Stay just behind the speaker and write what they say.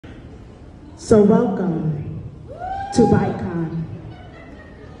So welcome to ByteCon.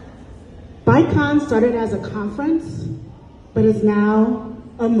 ByteCon started as a conference, but is now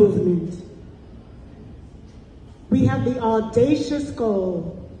a movement. We have the audacious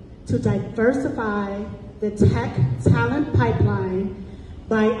goal to diversify the tech talent pipeline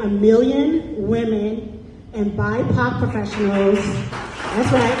by 1 million women and BIPOC professionals,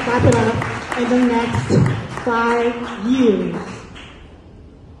 that's right, clap it up, in the next 5 years.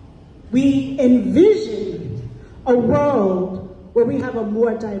 We envision a world where we have a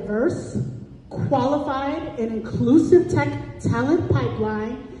more diverse, qualified, and inclusive tech talent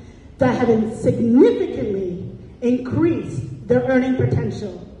pipeline that have significantly increased their earning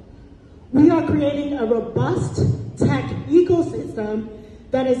potential. We are creating a robust tech ecosystem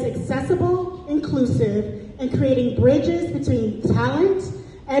that is accessible, inclusive, and creating bridges between talent,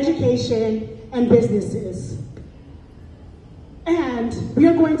 education, and businesses. And we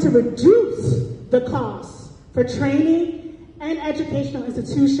are going to reduce the costs for training and educational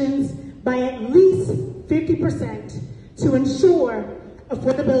institutions by at least 50% to ensure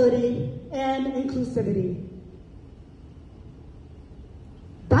affordability and inclusivity.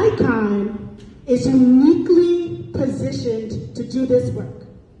 ByteCon is uniquely positioned to do this work.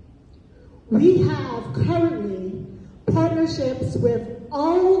 We have currently partnerships with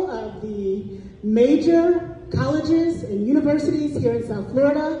all of the major colleges and universities here in South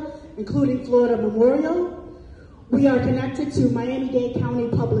Florida, including Florida Memorial. We are connected to Miami-Dade County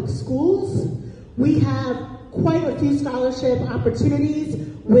Public Schools. We have quite a few scholarship opportunities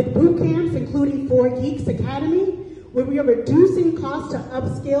with boot camps, including 4Geeks Academy, where we are reducing costs to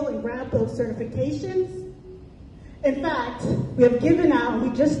upskill and grab those certifications. In fact, we have given out, we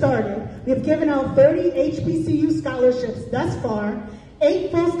just started, we have given out 30 HBCU scholarships thus far.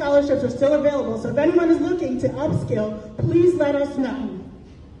 8 full scholarships are still available, so if anyone is looking to upskill, please let us know.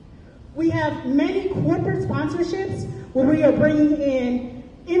 We have many corporate sponsorships where we are bringing in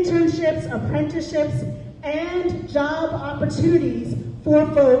internships, apprenticeships, and job opportunities for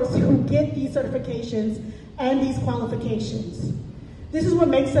folks who get these certifications and these qualifications. This is what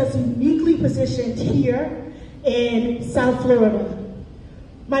makes us uniquely positioned here in South Florida.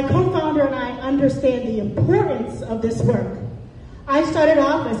 My co-founder and I understand the importance of this work. I started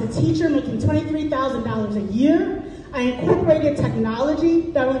off as a teacher making $23,000 a year. I incorporated technology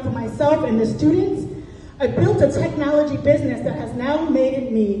not only for myself and the students. I built a technology business that has now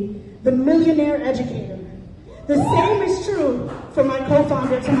made me the millionaire educator. The same is true for my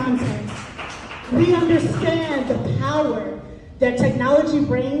co-founder, Tamante. We understand the power that technology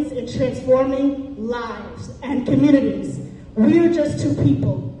brings in transforming lives and communities. We are just 2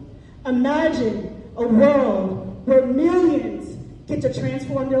 people. Imagine a world where millions get to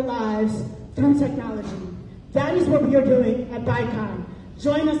transform their lives through technology. That is what we are doing at ByteCon.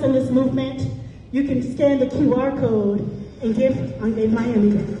 Join us in this movement. You can scan the QR code and give on Dave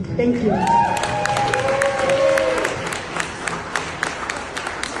Miami. Thank you.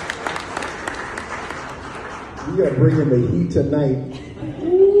 We are bringing the heat tonight.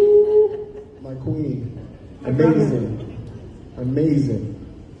 Ooh, my queen. Amazing. Amazing.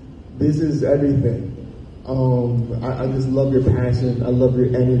 This is everything. I just love your passion. I love your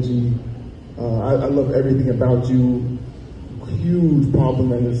energy. I love everything about you. Huge problem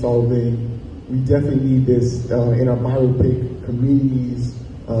that you're solving. We definitely need this in our biopic communities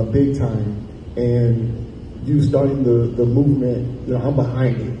big time. And you starting the movement, you know, I'm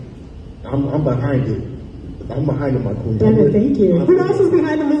behind it. I'm behind it. I'm behind it, my queen. Devin, thank you. Who else is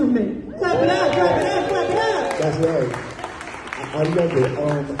behind the movement? Clap it up, clap it up, clap it up. That's right. I love it.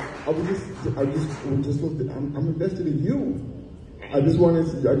 I'm invested in you. I just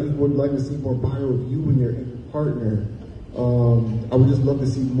would like to see more bio of you and your partner. I would just love to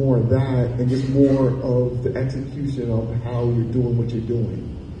see more of that and just more of the execution of how you're doing what you're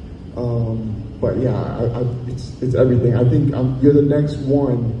doing. But yeah, it's everything. I think you're the next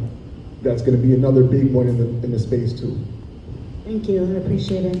one that's going to be another big one in the space too. Thank you, I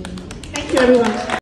appreciate it. Thank you, everyone.